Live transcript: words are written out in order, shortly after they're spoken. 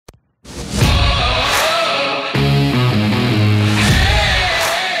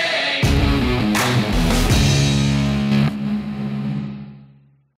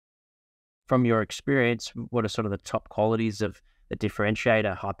from your experience, what are sort of the top qualities of that differentiate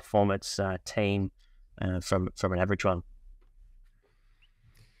a high performance team from an average one?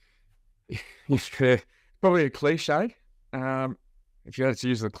 Yeah, probably a cliche. If you had to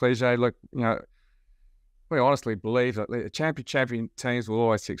use the cliche, look, we honestly believe that the champion teams will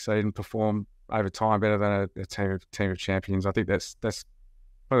always succeed and perform over time better than a team of champions. I think that's probably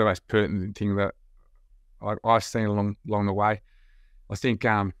the most pertinent thing that I've seen along the way. I think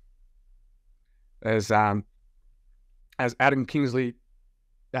as Adam Kingsley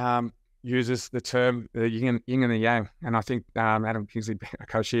uses the term the yin and the yang, and I think Adam Kingsley, a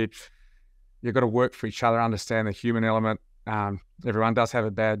coach here, you've got to work for each other, understand the human element. Everyone does have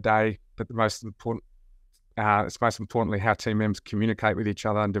a bad day, but it's most importantly how team members communicate with each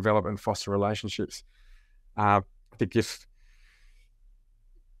other and develop and foster relationships. I think if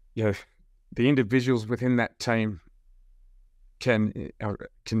the individuals within that team can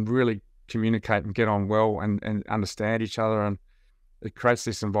really communicate and get on well and understand each other, and it creates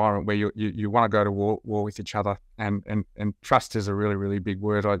this environment where you want to go to war with each other, and trust is a really, really big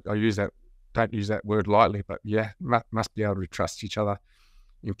word. I don't use that word lightly, but must be able to trust each other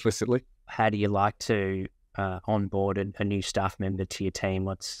implicitly. How do you like to onboard a new staff member to your team?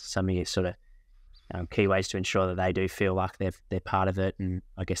 What's some of your sort of key ways to ensure that they do feel like they're part of it, and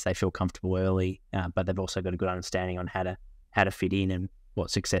I guess they feel comfortable early, but they've also got a good understanding on how to fit in and what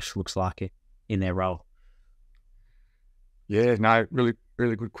success looks like in their role? Yeah, no, really,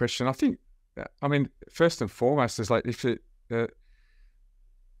 really good question. I think, first and foremost is like if it to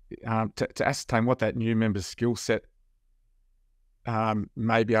ascertain what that new member's skill set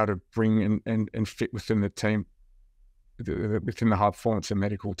may be able to bring and fit within the team, within the high performance and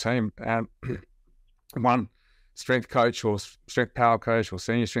medical team. One strength coach or strength power coach or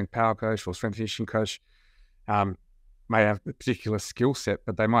senior strength power coach or strength conditioning coach may have a particular skill set,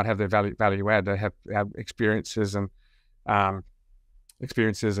 but they might have their value add. They have experiences and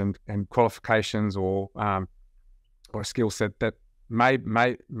qualifications or a skill set that may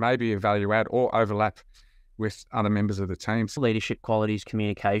be a value add or overlap with other members of the team. Leadership qualities,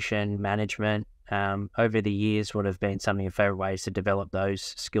 communication, management. Over the years, what have been some of your favourite ways to develop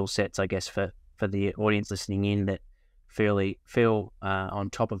those skill sets, I guess, for the audience listening in that feel on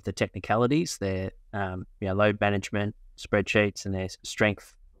top of the technicalities, their load management, spreadsheets, and their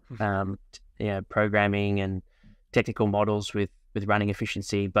strength, programming and technical models with running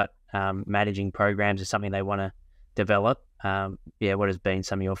efficiency, but managing programs is something they want to develop. What has been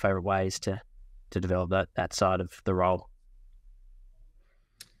some of your favourite ways to develop that side of the role?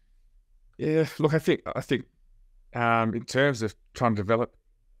 Yeah, look, I think in terms of trying to develop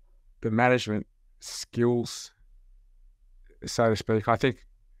the management skills, so to speak, I think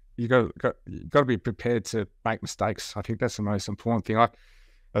you got to be prepared to make mistakes. I think that's the most important thing.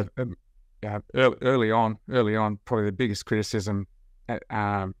 Early on, probably the biggest criticism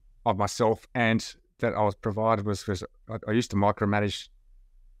of myself and that I was provided was I used to micromanage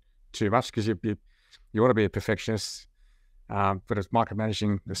too much, because you want to be a perfectionist, but it's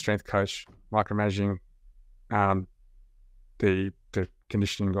micromanaging the strength coach, micromanaging the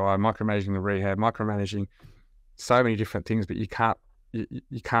conditioning guy, micromanaging the rehab, micromanaging so many different things, but you can't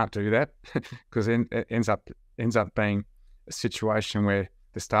do that because it ends up being a situation where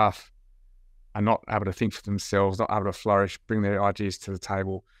the staff are not able to think for themselves, not able to flourish, bring their ideas to the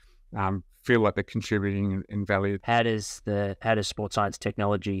table, feel like they're contributing in value. How does sports science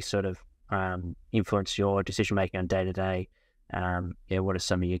technology sort of influence your decision making on day to day? What are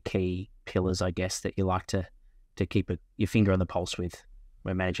some of your key pillars, I guess, that you like to keep your finger on the pulse with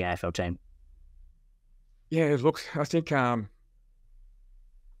when managing an AFL team? Yeah, look, I think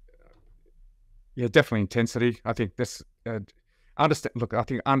definitely intensity. I think this I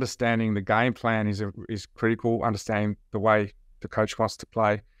think understanding the game plan is critical. Understanding the way the coach wants to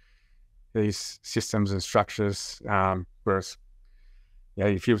play these systems and structures. Whereas,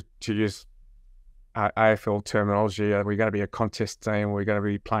 if you were to use AFL terminology, we're going to be a contest team. We're going to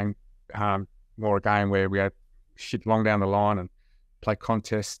be playing more a game where we have shit long down the line and play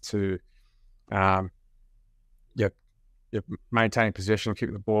contests to maintain possession,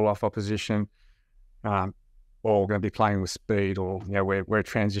 keep the ball off opposition. Or we're going to be playing with speed, or we're a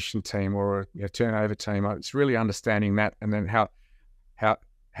transition team or a turnover team. It's really understanding that, and then how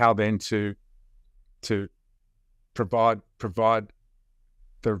then to provide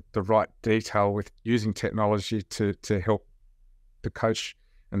the right detail with using technology to help the coach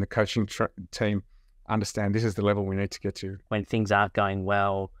and the coaching team understand this is the level we need to get to. When things aren't going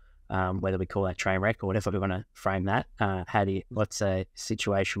well, whether we call that trainwreck or whatever we want to frame that, what's a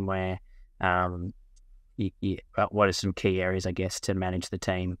situation where what are some key areas, I guess, to manage the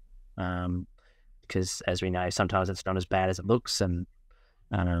team because as we know, sometimes it's not as bad as it looks. And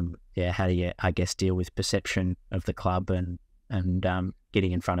how do you, I guess, deal with perception of the club and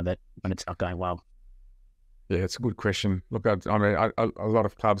getting in front of it when it's not going well? Yeah, it's a good question. Look, I mean, a lot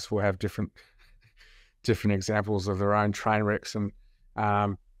of clubs will have different examples of their own train wrecks, and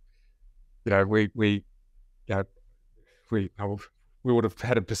we would have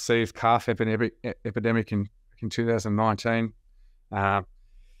had a perceived calf epidemic in 2019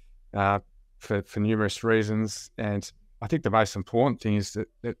 for numerous reasons. And I think the most important thing is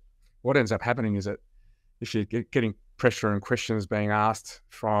that what ends up happening is that if you're getting pressure and questions being asked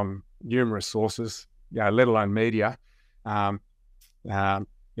from numerous sources, let alone media, it might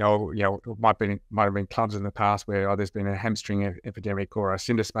have been clubs in the past where there's been a hamstring epidemic or a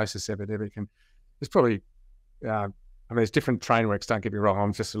syndesmosis epidemic, and there's probably there's different train wrecks. Don't get me wrong.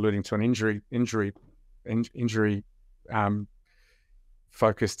 I'm just alluding to an injury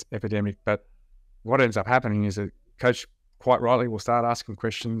focused epidemic. But what ends up happening is that coach quite rightly will start asking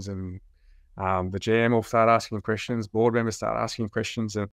questions, and the GM will start asking questions. Board members start asking questions, and